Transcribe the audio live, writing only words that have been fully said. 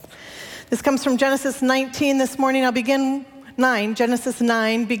This comes from Genesis 19 this morning. I'll begin Genesis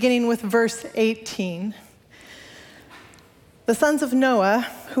 9, beginning with verse 18. The sons of Noah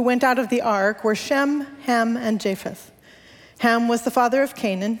who went out of the ark were Shem, Ham, and Japheth. Ham was the father of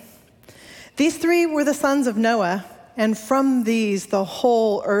Canaan. These three were the sons of Noah, and from these the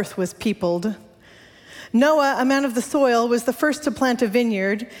whole earth was peopled. Noah, a man of the soil, was the first to plant a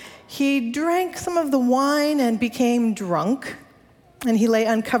vineyard. He drank some of the wine and became drunk, and he lay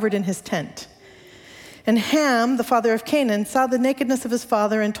uncovered in his tent. And Ham, the father of Canaan, saw the nakedness of his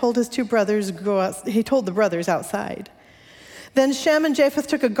father and told his two brothers, he told the brothers outside. Then Shem and Japheth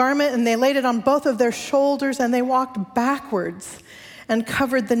took a garment and they laid it on both of their shoulders, and they walked backwards and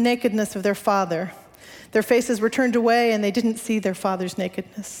covered the nakedness of their father. Their faces were turned away and they didn't see their father's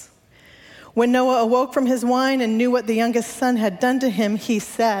nakedness. When Noah awoke from his wine and knew what the youngest son had done to him, he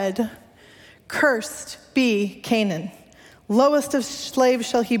said, "Cursed be Canaan. Lowest of slaves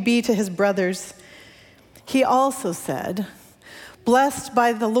shall he be to his brothers." He also said, "Blessed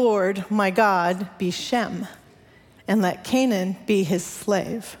by the Lord my God be Shem, and let Canaan be his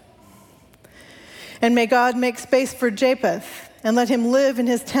slave. And may God make space for Japheth, and let him live in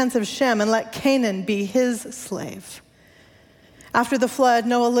his tents of Shem, and let Canaan be his slave." After the flood,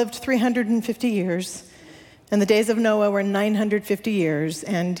 Noah lived 350 years, and the days of Noah were 950 years,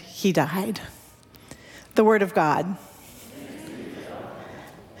 and he died. The word of God.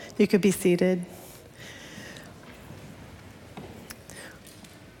 You could be seated.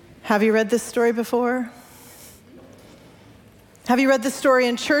 Have you read this story before? Have you read this story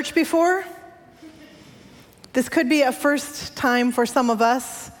in church before? This could be a first time for some of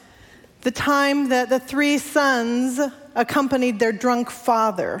us, the time that the three sons accompanied their drunk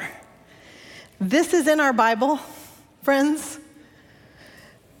father. This is in our Bible, friends.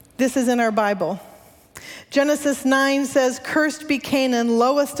 This is in our Bible. Genesis 9 says, "Cursed be Canaan,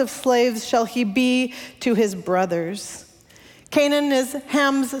 lowest of slaves shall he be to his brothers." Canaan is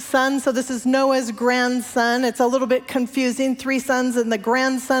Ham's son, so this is Noah's grandson. It's a little bit confusing, three sons and the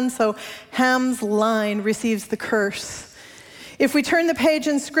grandson, so Ham's line receives the curse. If we turn the page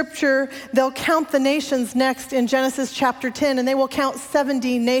in Scripture, they'll count the nations next in Genesis chapter 10, and they will count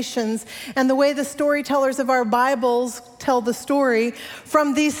 70 nations. And the way the storytellers of our Bibles tell the story,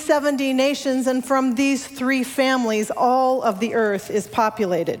 from these 70 nations and from these three families, all of the earth is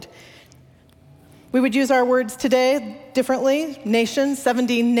populated. We would use our words today differently. Nations,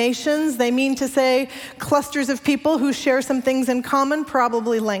 70 nations. They mean to say clusters of people who share some things in common,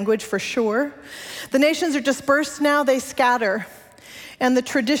 probably language for sure. The nations are dispersed now, they scatter, and the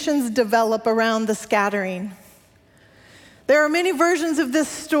traditions develop around the scattering. There are many versions of this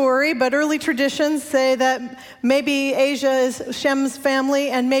story, but early traditions say that maybe Asia is Shem's family,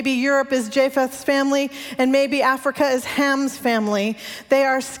 and maybe Europe is Japheth's family, and maybe Africa is Ham's family. They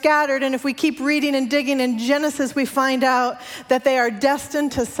are scattered, and if we keep reading and digging in Genesis, we find out that they are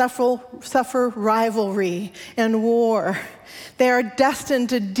destined to suffer rivalry and war. They are destined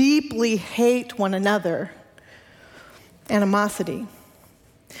to deeply hate one another. Animosity.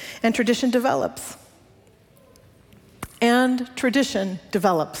 And tradition develops. And tradition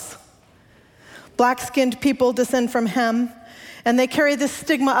develops. Black-skinned people descend from Ham, and they carry this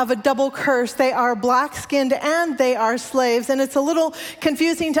stigma of a double curse. They are black-skinned and they are slaves, and it's a little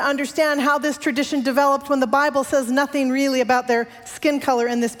confusing to understand how this tradition developed when the Bible says nothing really about their skin color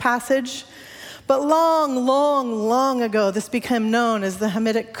in this passage. But long ago, this became known as the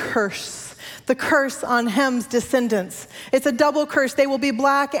Hamitic curse. The curse on Ham's descendants. It's a double curse. They will be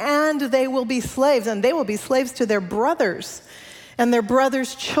black and they will be slaves, and they will be slaves to their brothers and their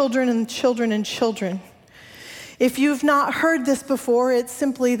brothers' children and children and children. If you've not heard this before, it's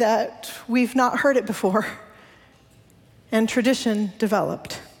simply that we've not heard it before, and tradition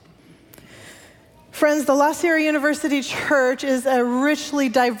developed. Friends, the La Sierra University Church is a richly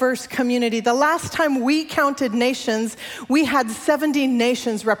diverse community. The last time we counted nations, we had 70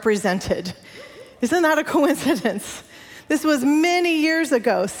 nations represented. Isn't that a coincidence? This was many years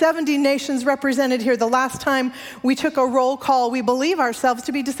ago, 70 nations represented here. The last time we took a roll call, we believe ourselves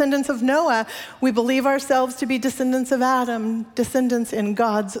to be descendants of Noah. We believe ourselves to be descendants of Adam, descendants in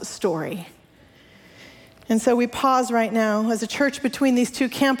God's story. And so we pause right now as a church between these two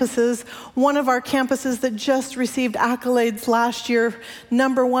campuses, one of our campuses that just received accolades last year,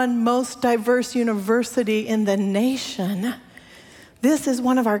 #1 most diverse university in the nation. This is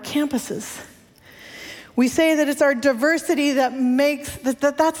one of our campuses. We say that it's our diversity that makes,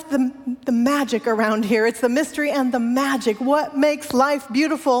 that's the magic around here. It's the mystery and the magic. What makes life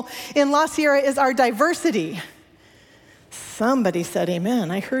beautiful in La Sierra is our diversity. Somebody said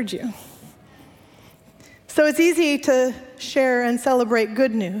amen, I heard you. So it's easy to share and celebrate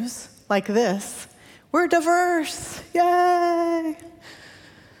good news like this. We're diverse, yay!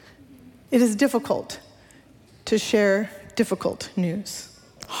 It is difficult to share difficult news.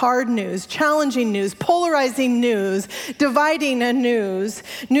 Hard news, challenging news, polarizing news, dividing news,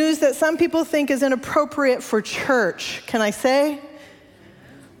 news that some people think is inappropriate for church. Can I say?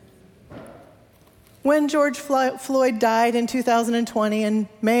 When George Floyd died in 2020, in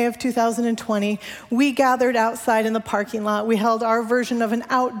May of 2020, we gathered outside in the parking lot. We held our version of an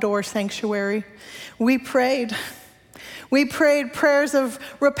outdoor sanctuary. We prayed. We prayed prayers of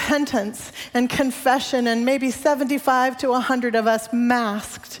repentance and confession, and maybe 75 to 100 of us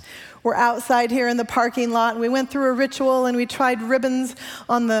masked were outside here in the parking lot. We went through a ritual, and we tried ribbons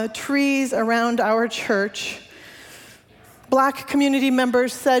on the trees around our church. Black community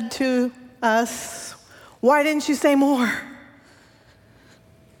members said to us, "Why didn't you say more?"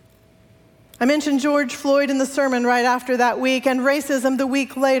 I mentioned George Floyd in the sermon right after that week, and racism the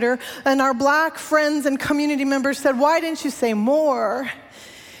week later, and our black friends and community members said, "Why didn't you say more?"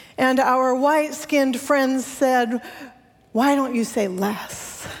 And our white-skinned friends said, "Why don't you say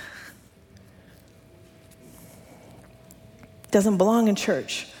less?" Doesn't belong in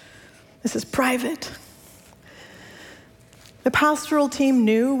church. This is private. The pastoral team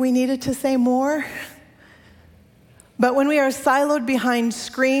knew we needed to say more. But when we are siloed behind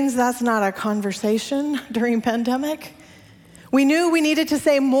screens, that's not a conversation during pandemic. We knew we needed to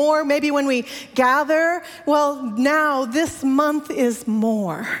say more, maybe when we gather. Well, now, this month is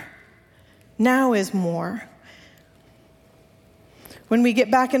more. Now is more. When we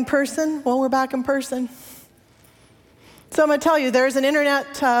get back in person, well, we're back in person. So I'm going to tell you, there's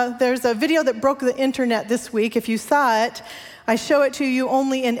a video that broke the internet this week. If you saw it, I show it to you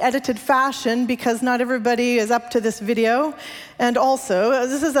only in edited fashion because not everybody is up to this video. And also,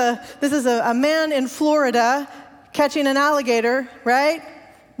 this is a man in Florida catching an alligator, right?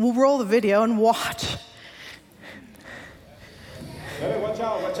 We'll roll the video and watch. Hey, watch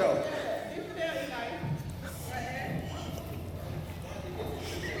out, watch out.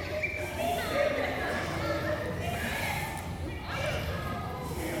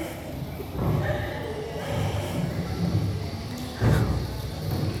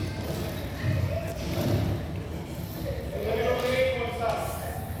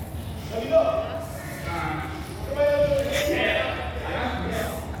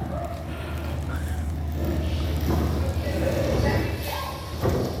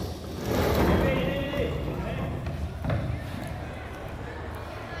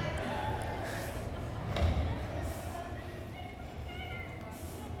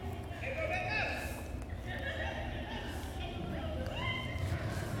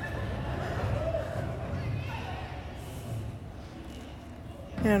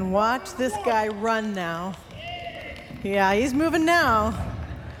 And watch this guy run now. Yeah, he's moving now.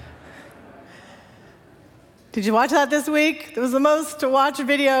 Did you watch that this week? It was the most watched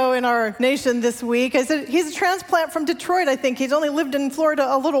video in our nation this week. I said, he's a transplant from Detroit, I think. He's only lived in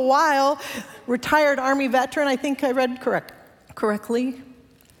Florida a little while. Retired Army veteran, I think I read correctly.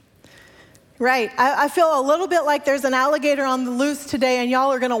 Right, I feel a little bit like there's an alligator on the loose today, and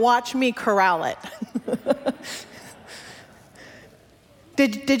y'all are gonna watch me corral it.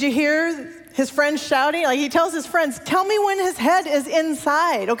 Did you hear his friends shouting? Like, he tells his friends, "Tell me when his head is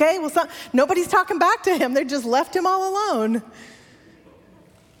inside," okay? Well, nobody's talking back to him. They just left him all alone.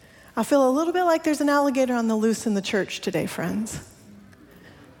 I feel a little bit like there's an alligator on the loose in the church today, friends.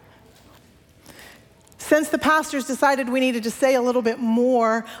 Since the pastors decided we needed to say a little bit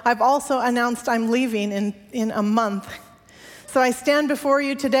more, I've also announced I'm leaving in a month. So I stand before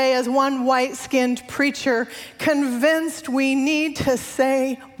you today as one white-skinned preacher, convinced we need to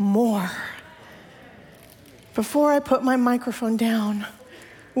say more. Before I put my microphone down,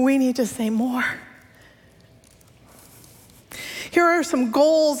 we need to say more. Here are some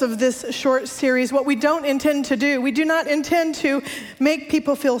goals of this short series, what we don't intend to do. We do not intend to make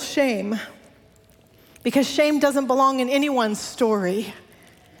people feel shame, because shame doesn't belong in anyone's story.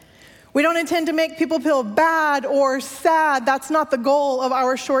 We don't intend to make people feel bad or sad. That's not the goal of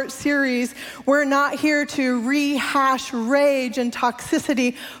our short series. We're not here to rehash rage and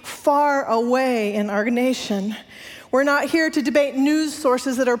toxicity far away in our nation. We're not here to debate news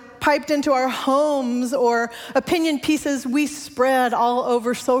sources that are piped into our homes or opinion pieces we spread all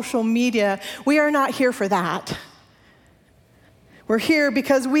over social media. We are not here for that. We're here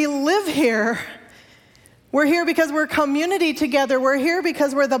because we live here. We're here because we're community together. We're here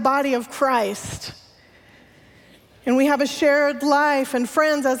because we're the body of Christ. And we have a shared life. And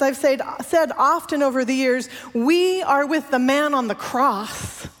friends, as I've said often over the years, we are with the man on the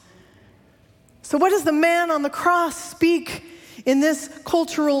cross. So what does the man on the cross speak in this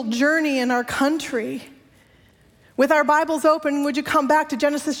cultural journey in our country. With our Bibles open, would you come back to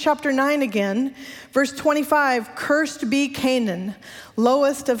Genesis chapter 9 again? Verse 25, cursed be Canaan,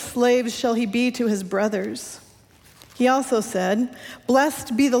 lowest of slaves shall he be to his brothers. He also said,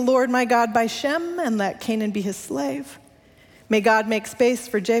 blessed be the Lord my God by Shem, and let Canaan be his slave. May God make space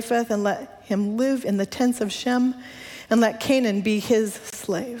for Japheth, and let him live in the tents of Shem, and let Canaan be his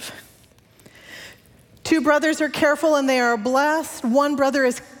slave. Two brothers are careful and they are blessed. One brother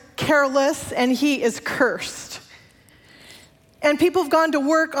is careless and he is cursed. And people have gone to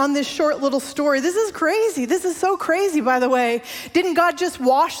work on this short little story. This is crazy. This is so crazy, by the way. Didn't God just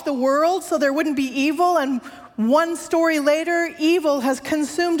wash the world so there wouldn't be evil? And one story later, evil has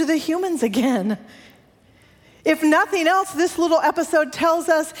consumed the humans again. If nothing else, this little episode tells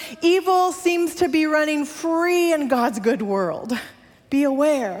us evil seems to be running free in God's good world. Be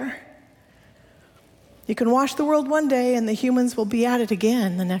aware. You can wash the world one day and the humans will be at it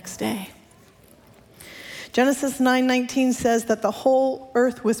again the next day. Genesis 9:19 says that the whole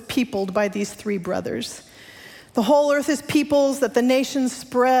earth was peopled by these three brothers. The whole earth is peoples, that the nations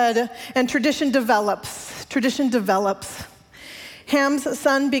spread, and tradition develops. Tradition develops. Ham's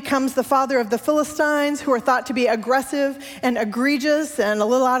son becomes the father of the Philistines, who are thought to be aggressive and egregious and a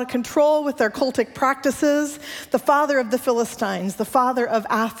little out of control with their cultic practices. The father of the Philistines, the father of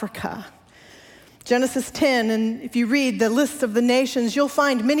Africa. Genesis 10, and if you read the list of the nations, you'll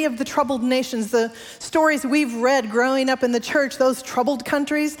find many of the troubled nations, the stories we've read growing up in the church, those troubled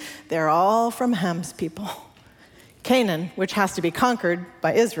countries, they're all from Ham's people. Canaan, which has to be conquered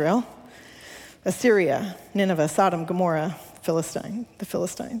by Israel. Assyria, Nineveh, Sodom, Gomorrah, the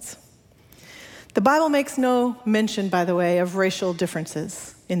Philistines. The Bible makes no mention, by the way, of racial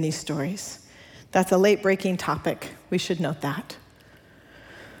differences in these stories. That's a late-breaking topic. We should note that.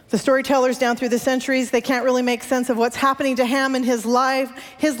 The storytellers down through the centuries, they can't really make sense of what's happening to Ham in his life,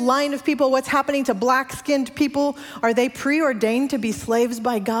 his line of people, what's happening to black-skinned people. Are they preordained to be slaves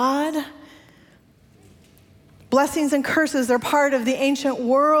by God? Blessings and curses are part of the ancient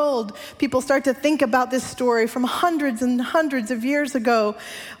world. People start to think about this story from hundreds and hundreds of years ago.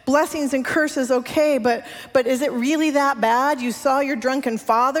 Blessings and curses, okay, but is it really that bad? You saw your drunken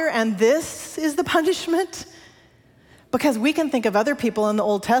father and this is the punishment? Because we can think of other people in the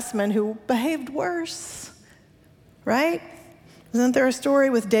Old Testament who behaved worse, right? Isn't there a story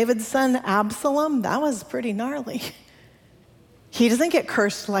with David's son Absalom? That was pretty gnarly. He doesn't get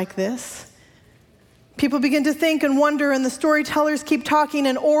cursed like this. People begin to think and wonder, and the storytellers keep talking.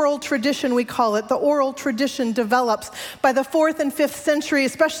 An oral tradition, we call it. The oral tradition develops. By the 4th and 5th century,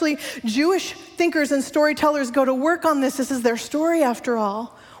 especially Jewish thinkers and storytellers go to work on this. This is their story, after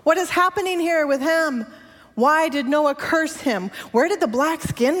all. What is happening here with Ham? Why did Noah curse him? Where did the black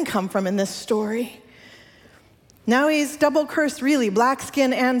skin come from in this story? Now he's double cursed, really, black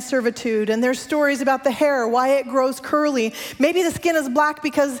skin and servitude. And there's stories about the hair, why it grows curly. Maybe the skin is black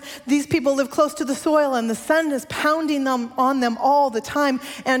because these people live close to the soil and the sun is pounding on them all the time.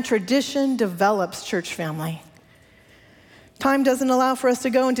 And tradition develops, church family. Time doesn't allow for us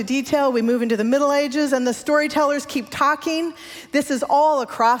to go into detail. We move into the Middle Ages and the storytellers keep talking. This is all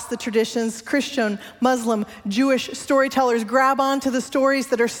across the traditions. Christian, Muslim, Jewish storytellers grab onto the stories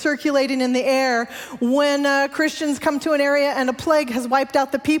that are circulating in the air. When Christians come to an area and a plague has wiped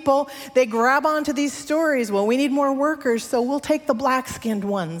out the people, they grab onto these stories. Well, we need more workers, so we'll take the black-skinned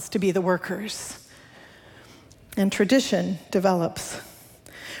ones to be the workers. And tradition develops.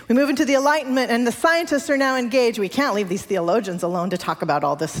 We move into the Enlightenment, and the scientists are now engaged. We can't leave these theologians alone to talk about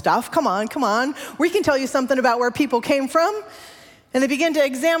all this stuff. Come on. We can tell you something about where people came from. And they begin to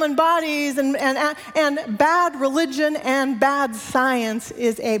examine bodies, and bad religion and bad science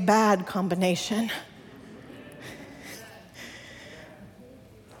is a bad combination.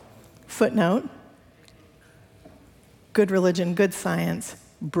 Footnote: good religion, good science,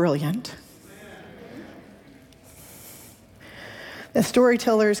 brilliant. The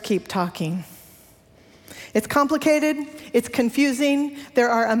storytellers keep talking. It's complicated, it's confusing, there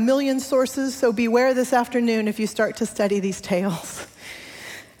are a million sources, so beware this afternoon if you start to study these tales.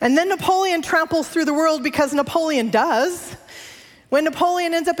 And then Napoleon tramples through the world because Napoleon does. When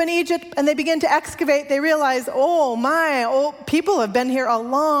Napoleon ends up in Egypt and they begin to excavate, they realize, people have been here a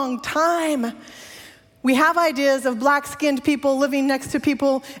long time. We have ideas of black-skinned people living next to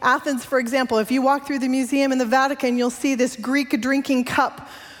people. Athens, for example, if you walk through the museum in the Vatican, you'll see this Greek drinking cup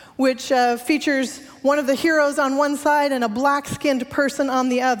which features one of the heroes on one side and a black-skinned person on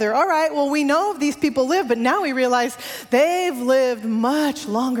the other. All right, well, we know these people live, but now we realize they've lived much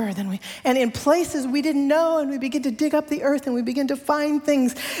longer than we, and in places we didn't know, and we begin to dig up the earth and we begin to find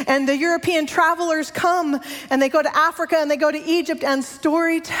things. And the European travelers come and they go to Africa and they go to Egypt, and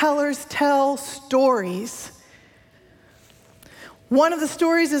storytellers tell stories. One of the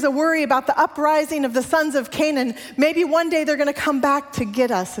stories is a worry about the uprising of the sons of Canaan. Maybe one day they're going to come back to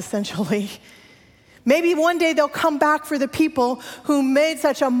get us, essentially. Maybe one day they'll come back for the people who made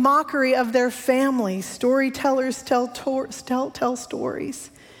such a mockery of their family. Storytellers tell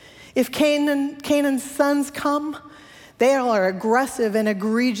stories. If Canaan's sons come, they are aggressive and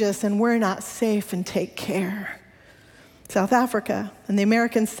egregious, and we're not safe, and take care. South Africa and the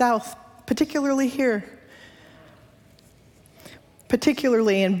American South, particularly here,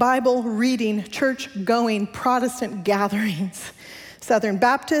 particularly in Bible-reading, church-going Protestant gatherings. Southern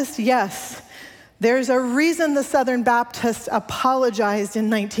Baptists, yes. There's a reason the Southern Baptists apologized in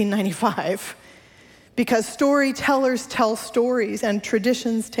 1995, because storytellers tell stories and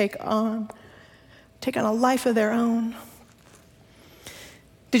traditions take on a life of their own.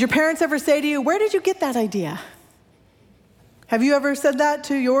 Did your parents ever say to you, "Where did you get that idea?" Have you ever said that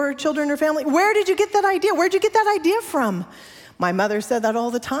to your children or family? Where did you get that idea? Where'd you get that idea from? My mother said that all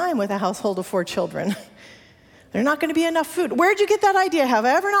the time with a household of 4 children. There's not going to be enough food. Where'd you get that idea? Have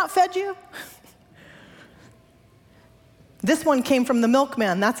I ever not fed you? This one came from the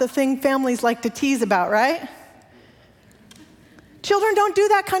milkman. That's a thing families like to tease about, right? Children don't do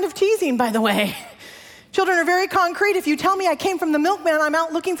that kind of teasing, by the way. Children are very concrete. If you tell me I came from the milkman, I'm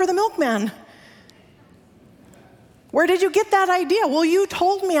out looking for the milkman. Where did you get that idea? Well, you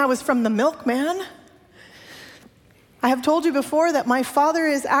told me I was from the milkman. I have told you before that my father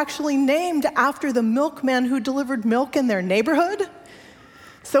is actually named after the milkman who delivered milk in their neighborhood.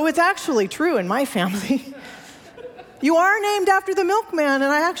 So it's actually true in my family. You are named after the milkman,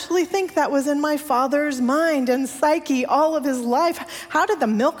 and I actually think that was in my father's mind and psyche all of his life. How did the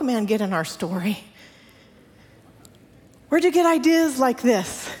milkman get in our story? Where'd you get ideas like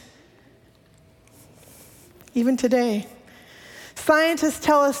this? Even today, scientists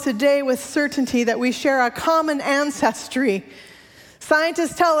tell us today with certainty that we share a common ancestry.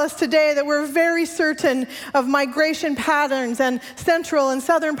 Scientists tell us today that we're very certain of migration patterns, and central and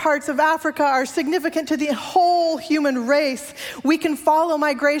southern parts of Africa are significant to the whole human race. We can follow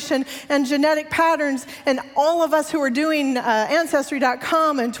migration and genetic patterns, and all of us who are doing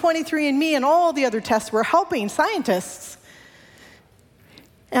Ancestry.com and 23andMe and all the other tests, we're helping scientists.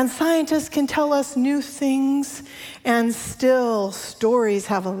 And scientists can tell us new things, and still stories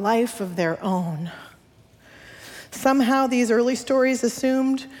have a life of their own. Somehow these early stories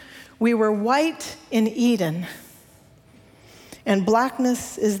assumed we were white in Eden, and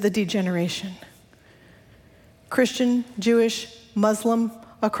blackness is the degeneration. Christian, Jewish, Muslim,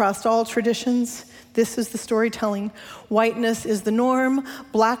 across all traditions, this is the storytelling. Whiteness is the norm.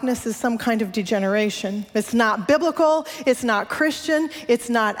 Blackness is some kind of degeneration. It's not biblical. It's not Christian. It's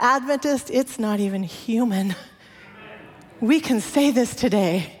not Adventist. It's not even human. We can say this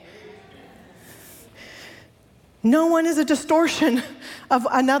today. No one is a distortion of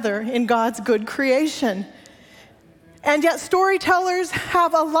another in God's good creation. And yet storytellers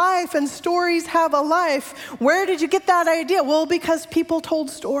have a life, and stories have a life. Where did you get that idea? Well, because people told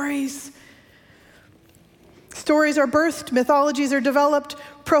stories. Stories are birthed, mythologies are developed,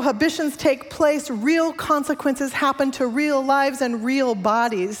 prohibitions take place, real consequences happen to real lives and real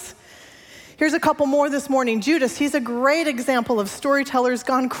bodies. Here's a couple more this morning. Judas, he's a great example of storytellers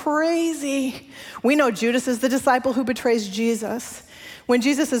gone crazy. We know Judas is the disciple who betrays Jesus. When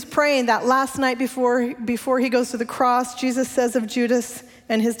Jesus is praying that last night before he goes to the cross, Jesus says of Judas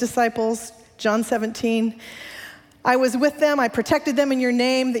and his disciples, John 17, I was with them, I protected them in your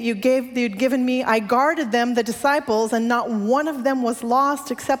name that you'd given me. I guarded them, the disciples, and not one of them was lost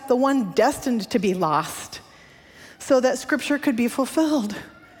except the one destined to be lost, so that scripture could be fulfilled.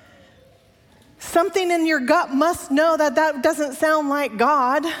 Something in your gut must know that that doesn't sound like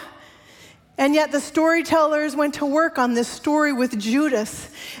God. And yet the storytellers went to work on this story with Judas.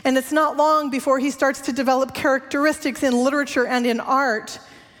 And it's not long before he starts to develop characteristics in literature and in art.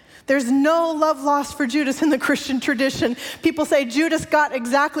 There's no love lost for Judas in the Christian tradition. People say Judas got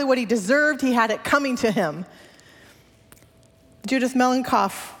exactly what he deserved. He had it coming to him. Judith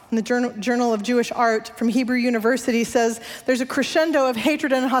Melanchoff, in the Journal of Jewish Art from Hebrew University, says there's a crescendo of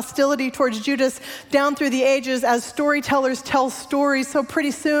hatred and hostility towards Judas down through the ages as storytellers tell stories. So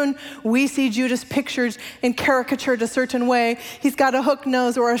pretty soon we see Judas pictured and caricatured a certain way. He's got a hook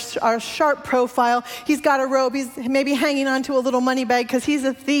nose or a sharp profile. He's got a robe. He's maybe hanging onto a little money bag because he's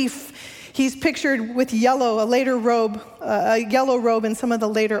a thief. He's pictured with yellow, a yellow robe in some of the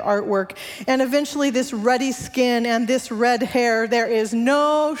later artwork. And eventually this ruddy skin and this red hair, there is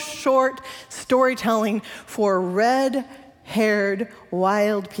no short storytelling for red-haired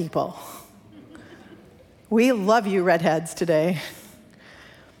wild people. We love you redheads today.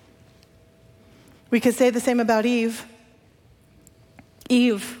 We could say the same about Eve.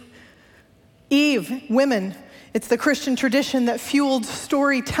 Eve, women. It's the Christian tradition that fueled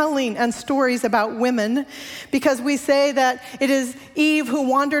storytelling and stories about women, because we say that it is Eve who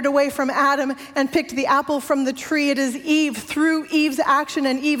wandered away from Adam and picked the apple from the tree. It is Eve, through Eve's action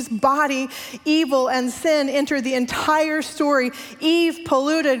and Eve's body, evil and sin entered the entire story. Eve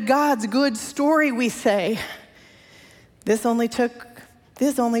polluted God's good story, we say. This only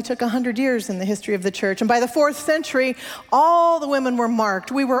took 100 years in the history of the church. And by the 4th century, all the women were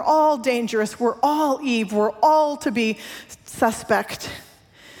marked. We were all dangerous. We're all Eve. We're all to be suspect.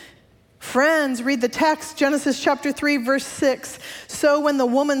 Friends, read the text, Genesis chapter 3, verse 6. So when the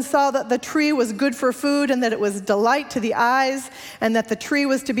woman saw that the tree was good for food and that it was delight to the eyes and that the tree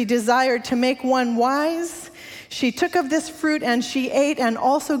was to be desired to make one wise, she took of this fruit and she ate and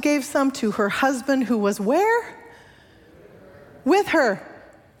also gave some to her husband who was where? With her.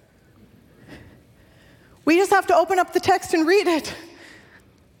 We just have to open up the text and read it.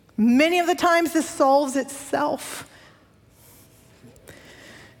 Many of the times this solves itself.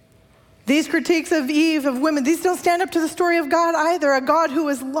 These critiques of Eve, of women, these don't stand up to the story of God either, a God who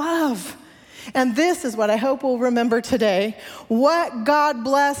is love. And this is what I hope we'll remember today. What God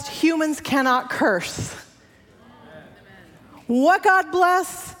blessed, humans cannot curse. What God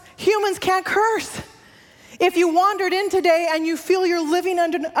blessed, humans can't curse. If you wandered in today and you feel you're living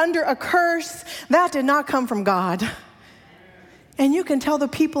under a curse, that did not come from God. And you can tell the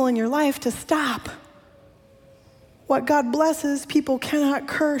people in your life to stop. What God blesses, people cannot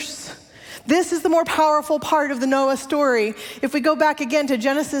curse. This is the more powerful part of the Noah story. If we go back again to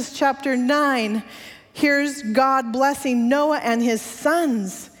Genesis chapter 9, here's God blessing Noah and his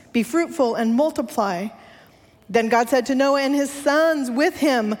sons. Be fruitful and multiply. Then God said to Noah and his sons with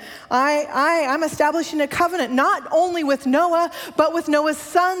him, I'm establishing a covenant not only with Noah, but with Noah's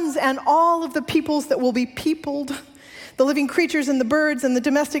sons and all of the peoples that will be peopled. The living creatures and the birds and the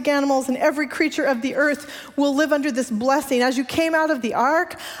domestic animals and every creature of the earth will live under this blessing. As you came out of the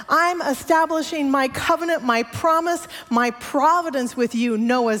ark, I'm establishing my covenant, my promise, my providence with you,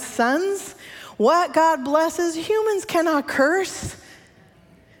 Noah's sons. What God blesses, humans cannot curse.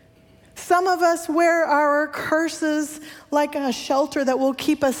 Some of us wear our curses like a shelter that will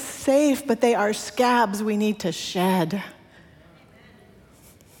keep us safe, but they are scabs we need to shed.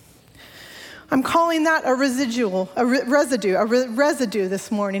 I'm calling that a residue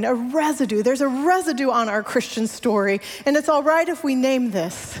this morning, a residue. There's a residue on our Christian story, and it's all right if we name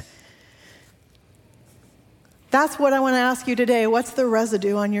this. That's what I want to ask you today. What's the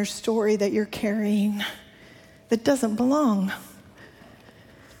residue on your story that you're carrying that doesn't belong?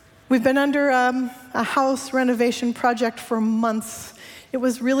 We've been under a house renovation project for months. It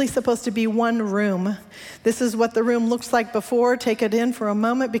was really supposed to be one room. This is what the room looks like before. Take it in for a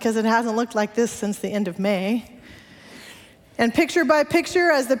moment because it hasn't looked like this since the end of May. And picture by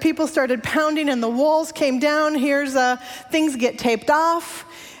picture, as the people started pounding and the walls came down, here's things get taped off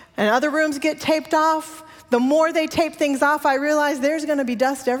and other rooms get taped off. The more they tape things off, I realize there's going to be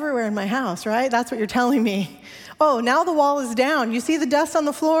dust everywhere in my house, right? That's what you're telling me. Oh, now the wall is down. You see the dust on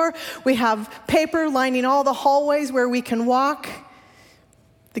the floor? We have paper lining all the hallways where we can walk.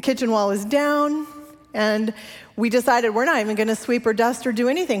 The kitchen wall is down, and we decided we're not even going to sweep or dust or do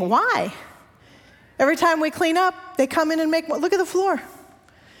anything. Why? Every time we clean up, they come in and look at the floor.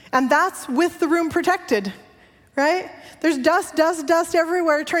 And that's with the room protected, right? There's dust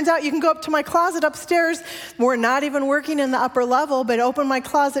everywhere. It turns out you can go up to my closet upstairs. We're not even working in the upper level, but open my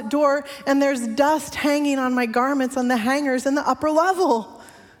closet door, and there's dust hanging on my garments on the hangers in the upper level.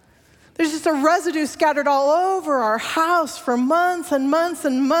 There's just a residue scattered all over our house for months and months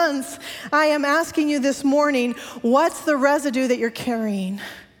and months. I am asking you this morning, what's the residue that you're carrying?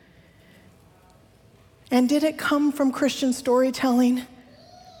 And did it come from Christian storytelling?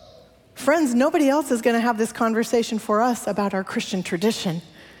 Friends, nobody else is going to have this conversation for us about our Christian tradition.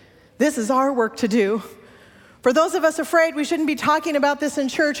 This is our work to do. For those of us afraid we shouldn't be talking about this in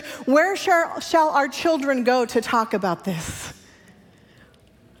church, where shall our children go to talk about this?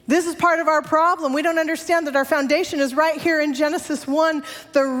 This is part of our problem. We don't understand that our foundation is right here in Genesis 1.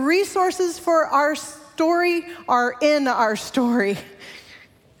 The resources for our story are in our story.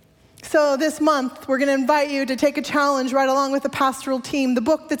 So this month, we're going to invite you to take a challenge right along with the pastoral team. The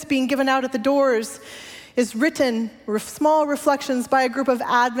book that's being given out at the doors is written, small reflections by a group of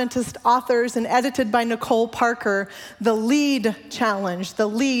Adventist authors and edited by Nicole Parker. The LEAD challenge, the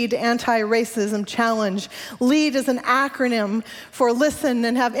LEAD anti-racism challenge. LEAD is an acronym for listen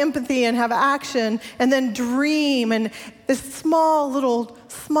and have empathy and have action and then dream. And this small little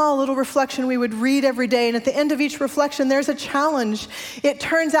reflection we would read every day. And at the end of each reflection, there's a challenge. It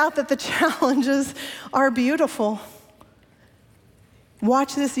turns out that the challenges are beautiful.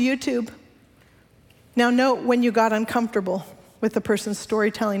 Watch this YouTube. Now note when you got uncomfortable with the person's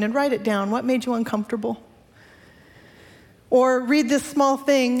storytelling and write it down. What made you uncomfortable? Or read this small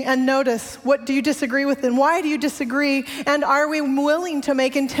thing and notice, what do you disagree with and why do you disagree? And are we willing to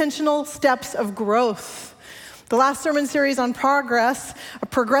make intentional steps of growth? The last sermon series on progress, a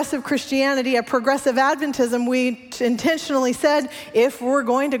progressive Christianity, a progressive Adventism, we intentionally said, if we're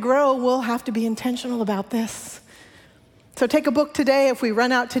going to grow, we'll have to be intentional about this. So take a book today. If we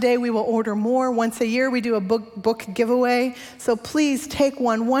run out today, we will order more. Once a year, we do a book giveaway. So please take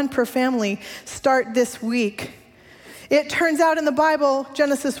one per family. Start this week. It turns out in the Bible,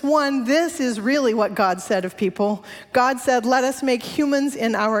 Genesis 1, this is really what God said of people. God said, let us make humans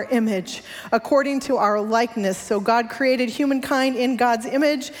in our image, according to our likeness. So God created humankind in God's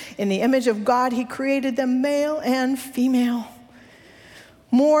image. In the image of God, he created them male and female.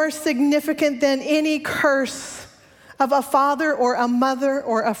 More significant than any curse of a father or a mother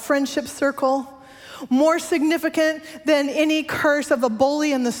or a friendship circle, more significant than any curse of a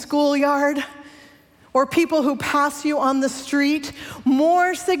bully in the schoolyard or people who pass you on the street,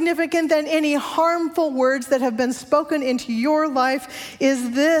 more significant than any harmful words that have been spoken into your life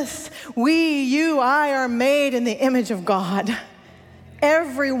is this: we, you, I are made in the image of God.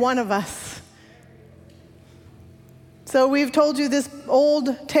 Every one of us. So we've told you this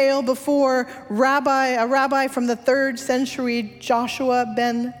old tale before. A rabbi from the 3rd century, Joshua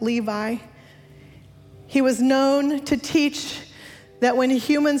ben Levi. He was known to teach that when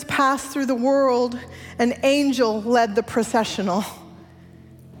humans passed through the world, an angel led the processional.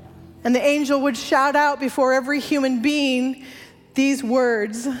 And the angel would shout out before every human being these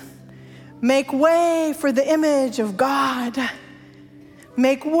words: make way for the image of God.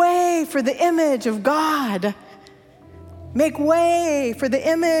 Make way for the image of God. Make way for the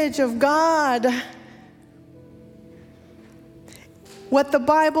image of God. What the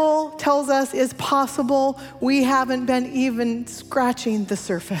Bible tells us is possible, we haven't been even scratching the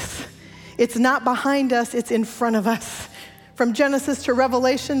surface. It's not behind us, it's in front of us. From Genesis to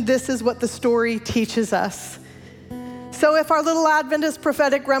Revelation, this is what the story teaches us. So if our little Adventist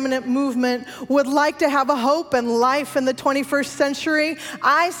prophetic remnant movement would like to have a hope and life in the 21st century,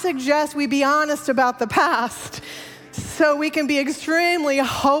 I suggest we be honest about the past so we can be extremely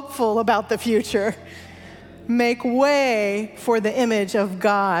hopeful about the future. Make way for the image of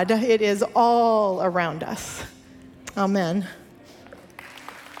God. It is all around us. Amen.